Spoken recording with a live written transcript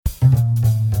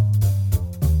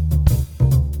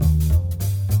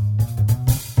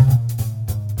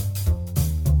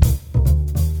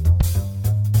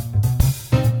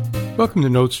Welcome to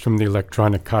Notes from the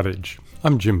Electronic Cottage.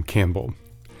 I'm Jim Campbell.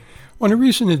 On a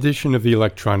recent edition of the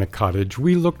Electronic Cottage,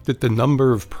 we looked at the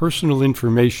number of personal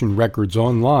information records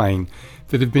online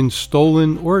that have been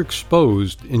stolen or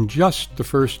exposed in just the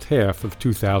first half of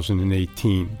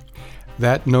 2018.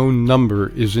 That known number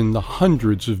is in the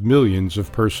hundreds of millions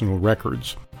of personal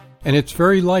records, and it's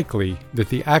very likely that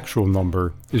the actual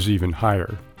number is even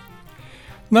higher.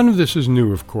 None of this is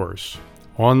new, of course.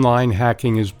 Online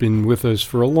hacking has been with us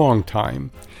for a long time,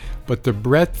 but the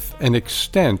breadth and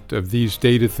extent of these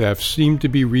data thefts seem to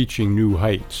be reaching new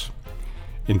heights.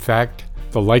 In fact,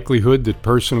 the likelihood that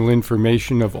personal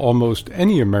information of almost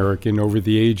any American over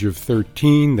the age of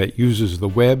 13 that uses the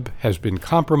web has been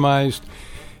compromised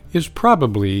is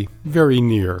probably very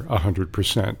near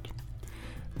 100%.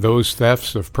 Those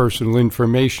thefts of personal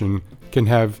information can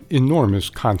have enormous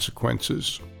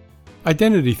consequences.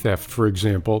 Identity theft, for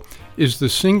example, is the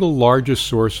single largest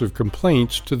source of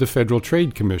complaints to the Federal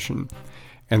Trade Commission,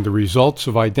 and the results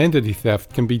of identity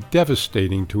theft can be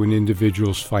devastating to an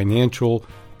individual's financial,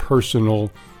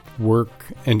 personal, work,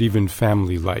 and even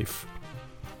family life.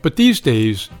 But these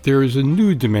days, there is a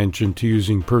new dimension to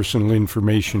using personal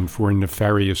information for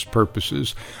nefarious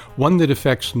purposes, one that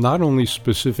affects not only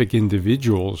specific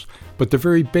individuals, but the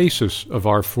very basis of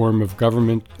our form of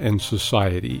government and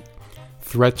society.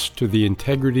 Threats to the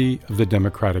integrity of the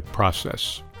democratic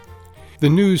process. The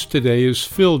news today is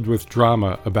filled with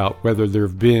drama about whether there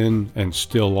have been, and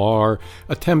still are,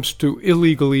 attempts to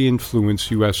illegally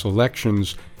influence U.S.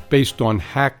 elections based on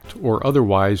hacked or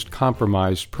otherwise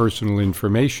compromised personal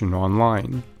information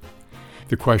online.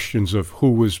 The questions of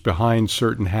who was behind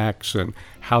certain hacks and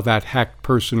how that hacked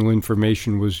personal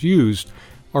information was used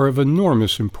are of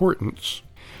enormous importance.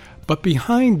 But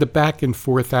behind the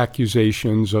back-and-forth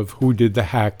accusations of who did the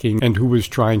hacking and who was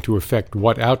trying to affect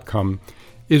what outcome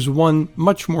is one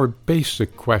much more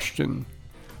basic question.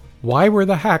 Why were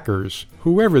the hackers,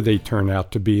 whoever they turn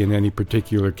out to be in any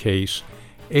particular case,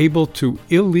 able to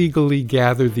illegally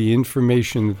gather the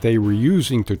information that they were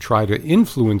using to try to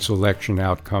influence election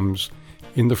outcomes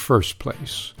in the first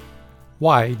place?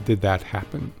 Why did that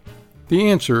happen? The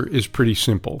answer is pretty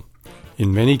simple.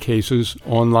 In many cases,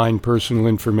 online personal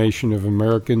information of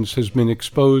Americans has been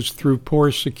exposed through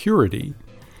poor security.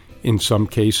 In some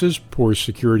cases, poor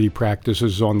security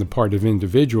practices on the part of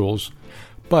individuals,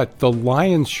 but the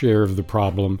lion's share of the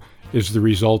problem is the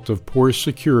result of poor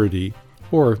security,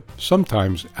 or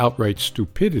sometimes outright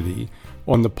stupidity,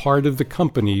 on the part of the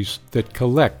companies that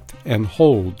collect and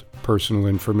hold personal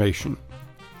information.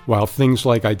 While things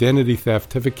like identity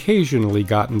theft have occasionally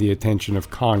gotten the attention of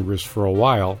Congress for a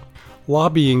while,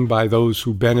 lobbying by those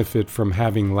who benefit from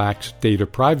having lax data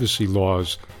privacy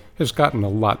laws has gotten a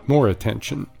lot more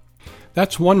attention.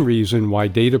 That's one reason why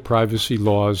data privacy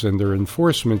laws and their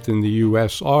enforcement in the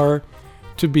U.S. are,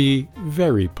 to be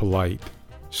very polite,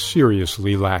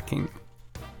 seriously lacking.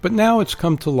 But now it's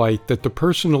come to light that the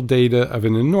personal data of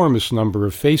an enormous number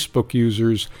of Facebook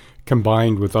users,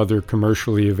 combined with other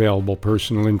commercially available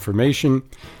personal information,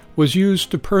 was used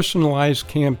to personalize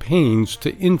campaigns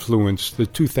to influence the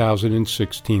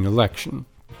 2016 election.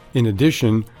 In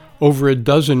addition, over a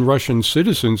dozen Russian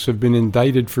citizens have been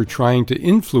indicted for trying to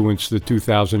influence the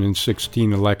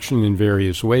 2016 election in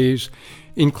various ways,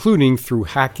 including through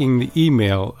hacking the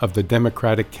email of the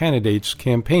Democratic candidates'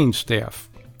 campaign staff.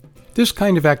 This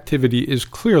kind of activity is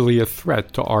clearly a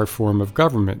threat to our form of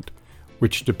government,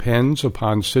 which depends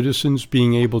upon citizens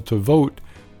being able to vote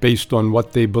based on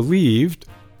what they believed,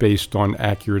 based on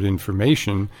accurate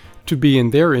information, to be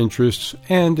in their interests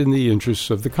and in the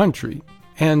interests of the country,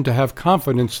 and to have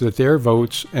confidence that their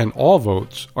votes and all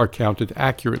votes are counted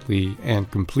accurately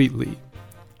and completely.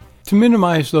 To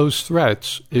minimize those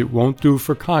threats, it won't do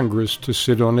for Congress to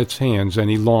sit on its hands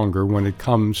any longer when it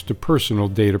comes to personal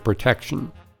data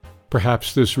protection.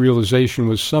 Perhaps this realization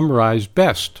was summarized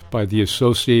best by the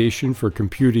Association for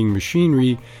Computing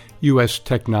Machinery U.S.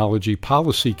 Technology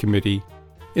Policy Committee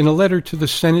in a letter to the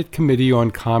Senate Committee on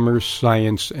Commerce,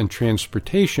 Science, and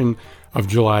Transportation of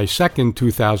July 2,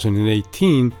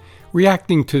 2018,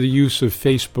 reacting to the use of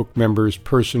Facebook members'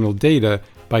 personal data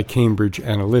by Cambridge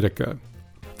Analytica.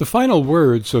 The final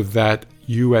words of that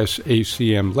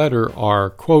USACM letter are,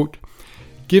 quote,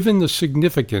 "Given the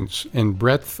significance and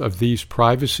breadth of these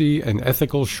privacy and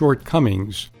ethical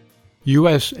shortcomings,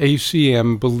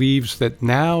 USACM believes that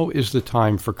now is the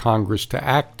time for Congress to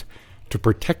act to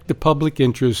protect the public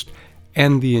interest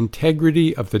and the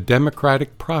integrity of the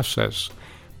democratic process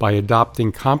by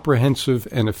adopting comprehensive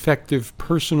and effective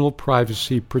personal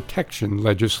privacy protection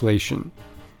legislation."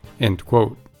 End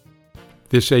quote.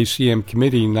 This ACM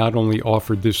committee not only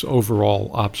offered this overall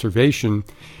observation,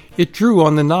 It drew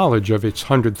on the knowledge of its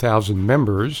 100,000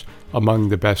 members, among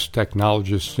the best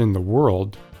technologists in the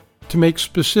world, to make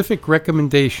specific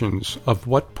recommendations of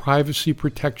what privacy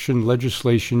protection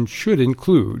legislation should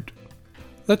include.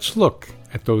 Let's look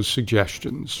at those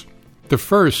suggestions. The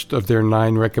first of their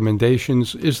 9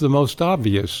 recommendations is the most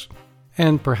obvious,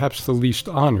 and perhaps the least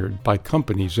honored by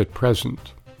companies at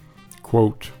present.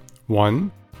 Quote,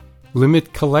 1.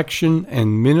 Limit collection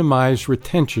and minimize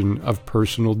retention of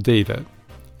personal data.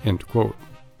 End quote.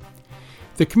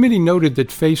 The committee noted that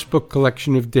Facebook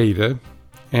collection of data,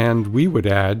 and we would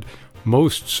add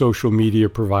most social media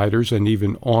providers and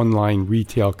even online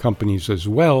retail companies as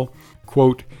well,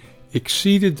 quote,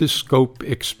 exceeded the scope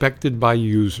expected by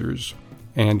users,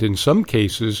 and in some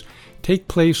cases take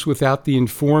place without the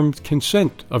informed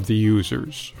consent of the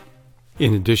users.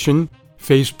 In addition,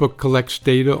 Facebook collects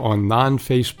data on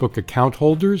non-Facebook account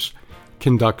holders,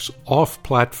 conducts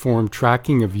off-platform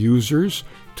tracking of users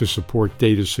to support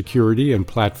data security and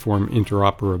platform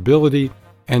interoperability,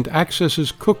 and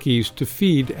accesses cookies to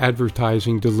feed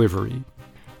advertising delivery.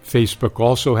 Facebook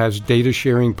also has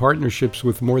data-sharing partnerships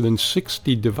with more than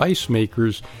 60 device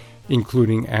makers,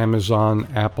 including Amazon,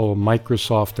 Apple,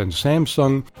 Microsoft, and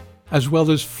Samsung, as well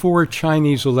as 4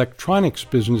 Chinese electronics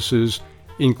businesses,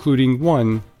 including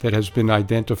one that has been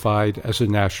identified as a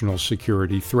national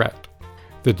security threat.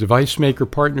 The device maker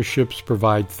partnerships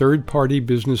provide third-party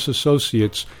business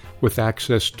associates with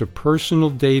access to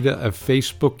personal data of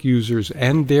Facebook users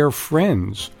and their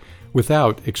friends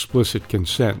without explicit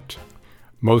consent.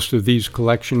 Most of these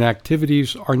collection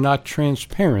activities are not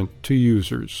transparent to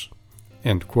users.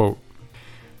 End quote.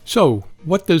 So,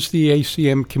 what does the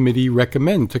ACM committee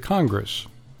recommend to Congress?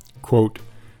 Quote,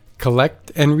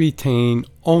 collect and retain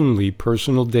only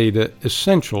personal data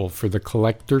essential for the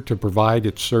collector to provide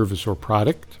its service or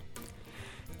product.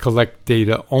 Collect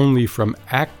data only from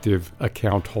active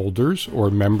account holders or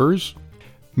members.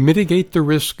 Mitigate the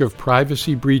risk of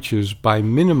privacy breaches by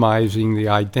minimizing the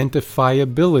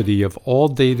identifiability of all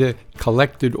data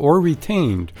collected or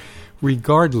retained,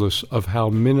 regardless of how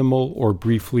minimal or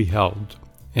briefly held.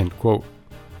 End quote.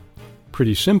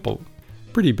 Pretty simple,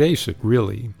 pretty basic,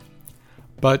 really.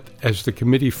 But as the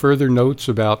committee further notes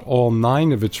about all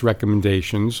 9 of its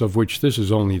recommendations, of which this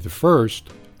is only the first,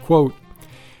 quote,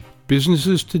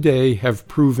 businesses today have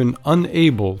proven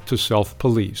unable to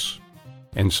self-police,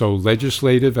 and so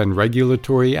legislative and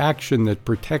regulatory action that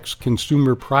protects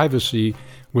consumer privacy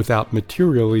without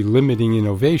materially limiting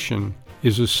innovation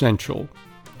is essential.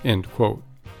 End quote.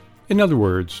 In other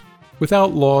words,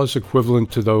 without laws equivalent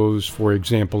to those, for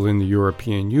example, in the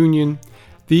European Union,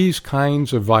 these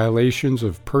kinds of violations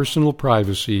of personal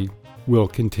privacy will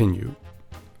continue.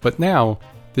 But now,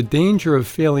 the danger of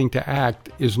failing to act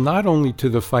is not only to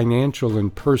the financial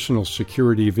and personal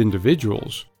security of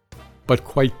individuals, but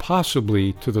quite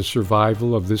possibly to the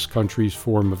survival of this country's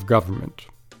form of government.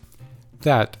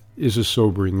 That is a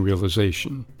sobering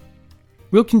realization.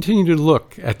 We'll continue to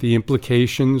look at the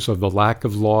implications of the lack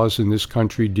of laws in this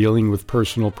country dealing with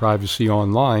personal privacy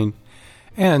online,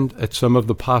 and at some of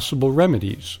the possible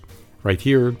remedies, right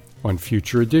here on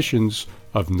future editions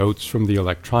of Notes from the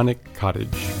Electronic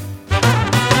Cottage.